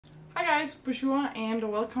Hi guys, bonjour and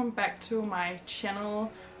welcome back to my channel.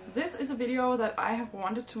 This is a video that I have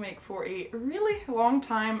wanted to make for a really long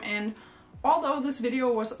time, and although this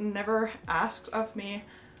video was never asked of me,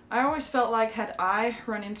 I always felt like had I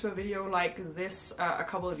run into a video like this a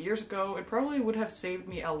couple of years ago, it probably would have saved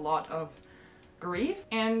me a lot of grief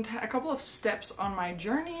and a couple of steps on my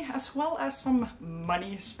journey, as well as some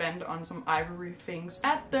money spent on some ivory things.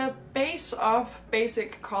 At the base of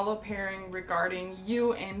basic color pairing regarding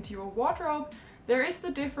you and your wardrobe, there is the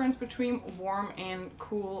difference between warm and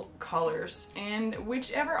cool colors, and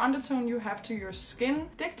whichever undertone you have to your skin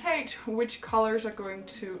dictate which colors are going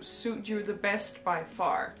to suit you the best by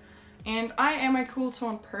far. And I am a cool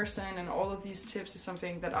tone person, and all of these tips is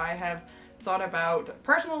something that I have thought about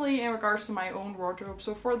personally in regards to my own wardrobe.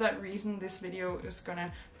 So for that reason, this video is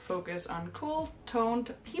gonna focus on cool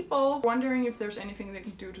toned people wondering if there's anything they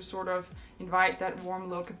can do to sort of invite that warm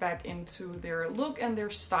look back into their look and their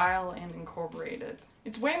style and incorporate it.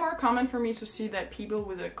 It's way more common for me to see that people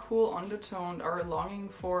with a cool undertone are longing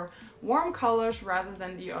for warm colors rather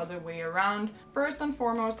than the other way around. First and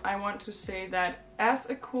foremost, I want to say that as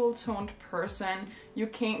a cool toned person, you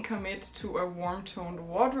can't commit to a warm toned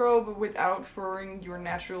wardrobe without throwing your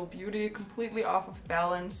natural beauty completely off of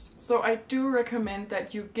balance. So I do recommend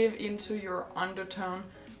that you give into your undertone.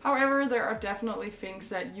 However, there are definitely things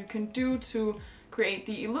that you can do to create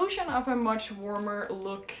the illusion of a much warmer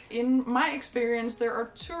look. In my experience, there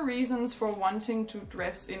are two reasons for wanting to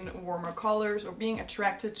dress in warmer colors or being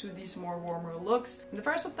attracted to these more warmer looks. And the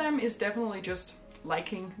first of them is definitely just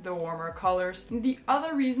liking the warmer colors. And the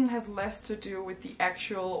other reason has less to do with the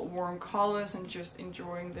actual warm colors and just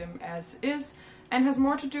enjoying them as is, and has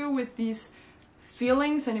more to do with these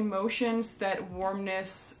feelings and emotions that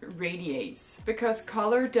warmness radiates. Because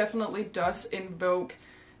color definitely does invoke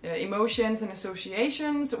emotions and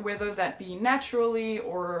associations, whether that be naturally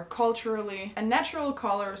or culturally. A natural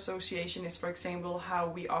color association is, for example, how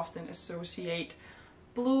we often associate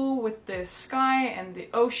blue with the sky and the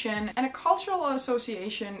ocean, and a cultural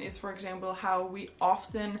association is, for example, how we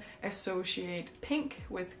often associate pink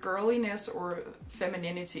with girliness or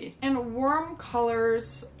femininity. And warm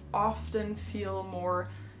colors often feel more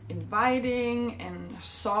inviting and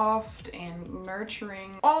soft and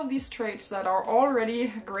nurturing. All of these traits that are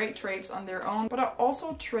already great traits on their own, but are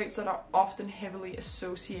also traits that are often heavily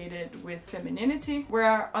associated with femininity,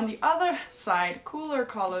 where on the other side, cooler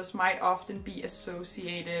colors might often be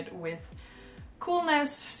associated with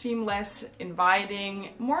coolness, seem less inviting,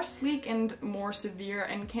 more sleek and more severe,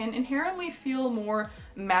 and can inherently feel more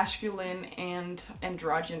masculine and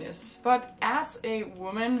androgynous. But as a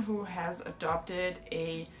woman who has adopted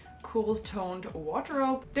a cool toned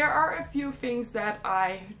wardrobe, there are a few things that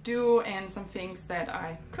I do and some things that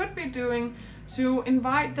I could be doing to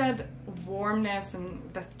invite that warmness and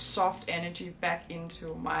that soft energy back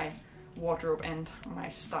into my wardrobe and my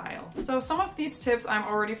style. So some of these tips I'm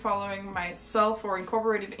already following myself or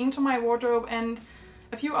incorporated into my wardrobe, and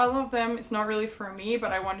a few other of them it's not really for me,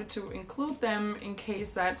 but I wanted to include them in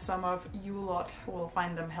case that some of you lot will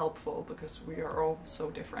find them helpful, because we are all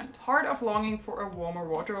so different. Part of longing for a warmer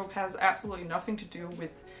wardrobe has absolutely nothing to do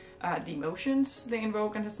with the emotions they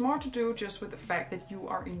invoke, and has more to do just with the fact that you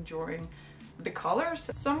are enjoying the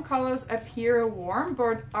colors. Some colors appear warm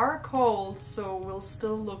but are cold, so will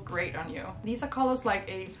still look great on you. These are colors like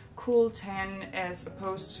a cool tan as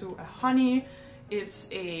opposed to a honey. It's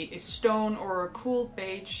a stone or a cool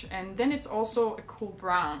beige, and then it's also a cool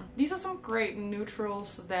brown. These are some great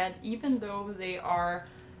neutrals that, even though they are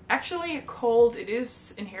actually cold, it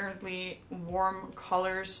is inherently warm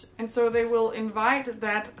colors, and so they will invite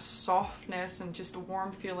that softness and just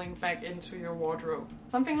warm feeling back into your wardrobe.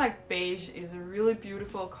 Something like beige is a really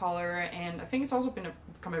beautiful color, and I think it's also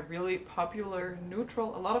become a really popular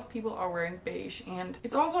neutral. A lot of people are wearing beige, and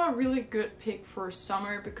it's also a really good pick for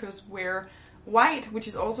summer, because where white, which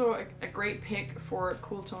is also a great pick for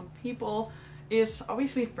cool toned people, is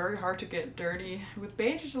obviously very hard to get dirty. With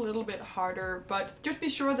beige it's a little bit harder, but just be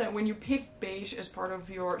sure that when you pick beige as part of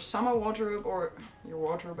your summer wardrobe or your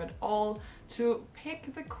wardrobe at all, to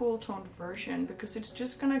pick the cool toned version, because it's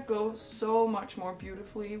just gonna go so much more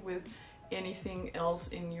beautifully with anything else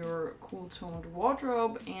in your cool toned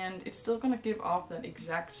wardrobe, and it's still gonna give off that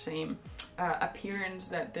exact same appearance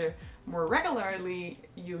that the more regularly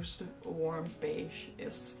used warm beige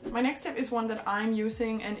is. My next tip is one that I'm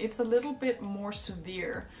using, and it's a little bit more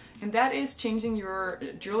severe, and that is changing your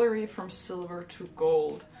jewelry from silver to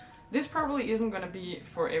gold. This probably isn't going to be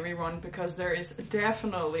for everyone, because there is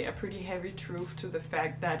definitely a pretty heavy truth to the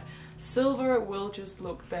fact that silver will just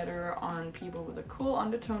look better on people with a cool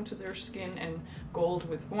undertone to their skin and gold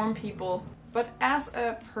with warm people. But as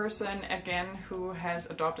a person, again, who has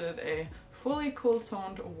adopted a fully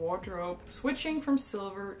cool-toned wardrobe, switching from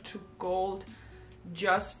silver to gold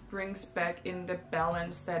just brings back in the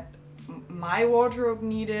balance that my wardrobe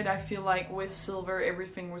needed. I feel like with silver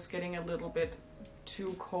everything was getting a little bit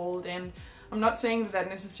too cold, and I'm not saying that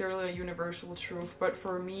necessarily a universal truth, but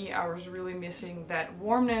for me I was really missing that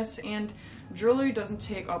warmness, and jewelry doesn't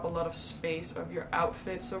take up a lot of space of your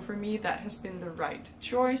outfit, so for me that has been the right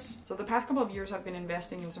choice. So the past couple of years I've been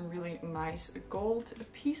investing in some really nice gold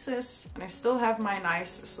pieces, and I still have my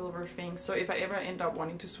nice silver things, so if I ever end up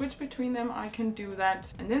wanting to switch between them I can do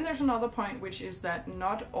that. And then there's another point, which is that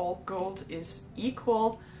not all gold is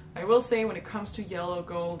equal. I will say when it comes to yellow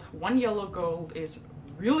gold, one yellow gold is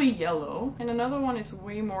really yellow and another one is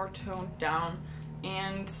way more toned down,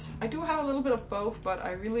 and I do have a little bit of both, but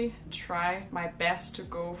I really try my best to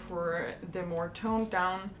go for the more toned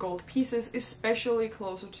down gold pieces, especially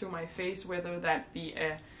closer to my face, whether that be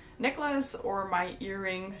a necklace or my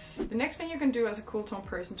earrings. The next thing you can do as a cool tone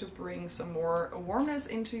person to bring some more warmness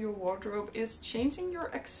into your wardrobe is changing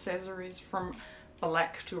your accessories from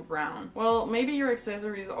black to brown. Well, maybe your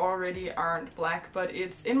accessories already aren't black, but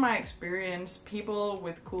it's, in my experience, people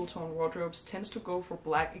with cool tone wardrobes tends to go for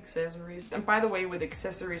black accessories. And by the way, with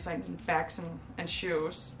accessories I mean bags and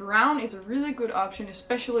shoes. Brown is a really good option,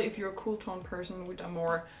 especially if you're a cool tone person with a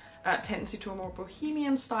more tendency to a more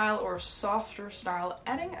bohemian style or softer style.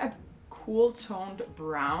 Adding a cool toned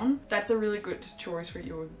brown, that's a really good choice for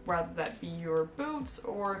you, whether that be your boots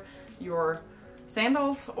or your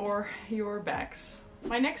sandals or your bags.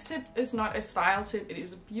 My next tip is not a style tip, it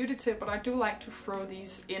is a beauty tip, but I do like to throw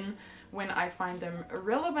these in when I find them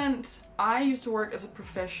relevant. I used to work as a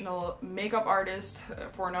professional makeup artist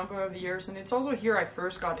for a number of years, and it's also here I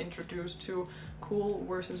first got introduced to cool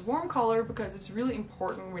versus warm color, because it's really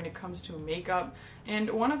important when it comes to makeup. And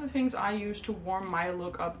one of the things I use to warm my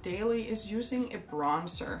look up daily is using a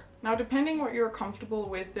bronzer. Now, depending what you're comfortable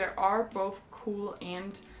with, there are both cool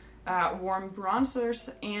and warm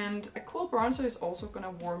bronzers, and a cool bronzer is also going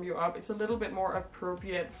to warm you up. It's a little bit more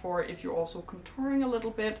appropriate for if you're also contouring a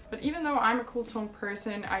little bit. But even though I'm a cool tone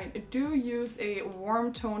person, I do use a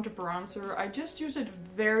warm toned bronzer. I just use it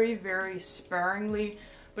very, very sparingly,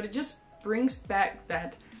 but it just brings back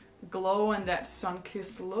that glow and that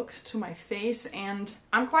sun-kissed look to my face. And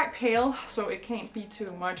I'm quite pale, so it can't be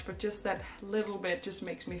too much, but just that little bit just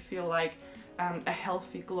makes me feel like a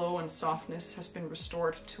healthy glow and softness has been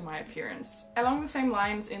restored to my appearance. Along the same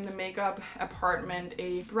lines, in the makeup apartment,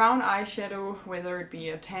 a brown eyeshadow, whether it be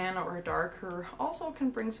a tan or a darker, also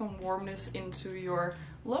can bring some warmness into your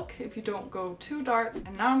look if you don't go too dark.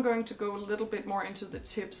 And now I'm going to go a little bit more into the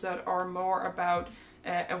tips that are more about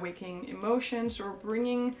awakening emotions or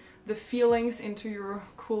bringing the feelings into your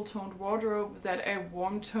cool toned wardrobe that a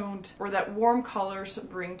warm toned or that warm colors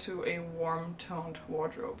bring to a warm toned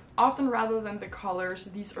wardrobe. Often, rather than the colors,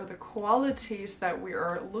 these are the qualities that we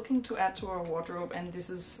are looking to add to our wardrobe, and this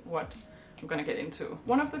is what I'm gonna get into.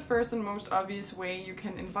 One of the first and most obvious way you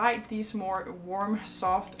can invite these more warm,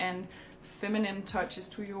 soft and feminine touches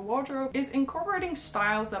to your wardrobe is incorporating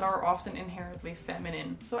styles that are often inherently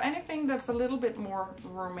feminine. So anything that's a little bit more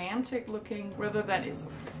romantic looking, whether that is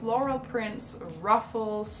floral prints,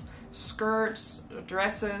 ruffles, skirts,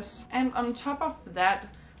 dresses, and on top of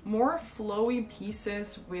that, more flowy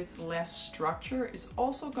pieces with less structure is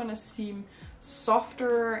also gonna seem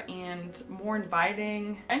softer and more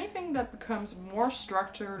inviting. Anything that becomes more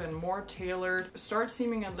structured and more tailored starts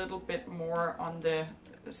seeming a little bit more on the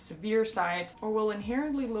severe side, or will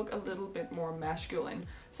inherently look a little bit more masculine.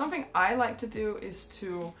 Something I like to do is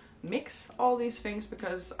to mix all these things,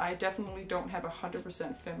 because I definitely don't have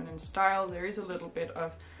 100% feminine style. There is a little bit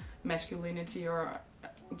of masculinity or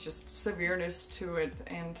just severeness to it,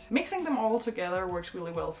 and mixing them all together works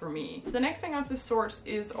really well for me. The next thing of this sort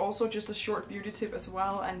is also just a short beauty tip as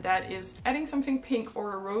well, and that is adding something pink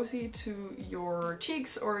or rosy to your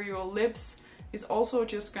cheeks or your lips is also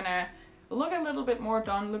just gonna look a little bit more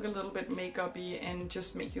done, look a little bit makeup-y, and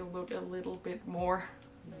just make you look a little bit more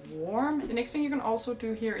warm. The next thing you can also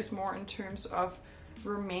do here is more in terms of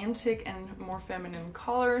romantic and more feminine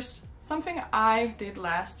colors. Something I did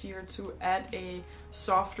last year to add a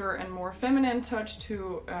softer and more feminine touch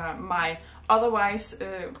to my otherwise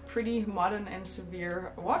pretty modern and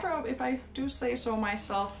severe wardrobe, if I do say so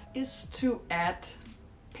myself, is to add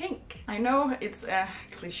pink. I know it's a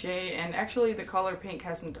cliche, and actually the color pink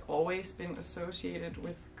hasn't always been associated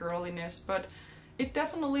with girliness, but It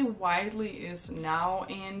definitely widely is now,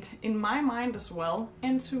 and in my mind as well.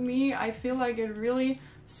 And to me, I feel like it really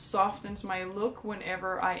softens my look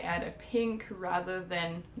whenever I add a pink rather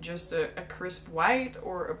than just a crisp white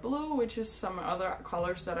or a blue, which is some other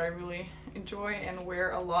colors that I really enjoy and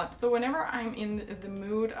wear a lot. So whenever I'm in the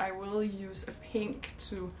mood, I will use a pink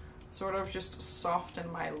to sort of just soften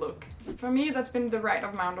my look. For me, that's been the right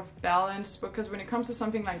amount of balance, because when it comes to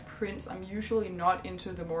something like prints, I'm usually not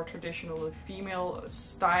into the more traditional female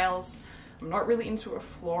styles. I'm not really into a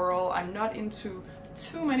floral. I'm not into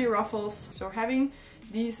too many ruffles. So having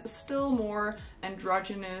these still more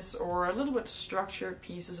androgynous or a little bit structured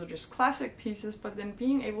pieces or just classic pieces, but then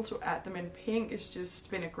being able to add them in pink has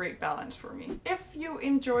just been a great balance for me. If you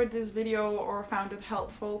enjoyed this video or found it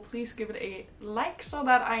helpful, please give it a like so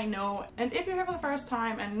that I know. And if you're here for the first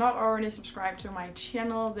time and not already subscribed to my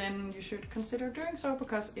channel, then you should consider doing so,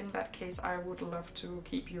 because in that case I would love to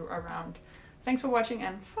keep you around. Thanks for watching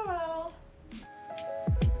and farewell!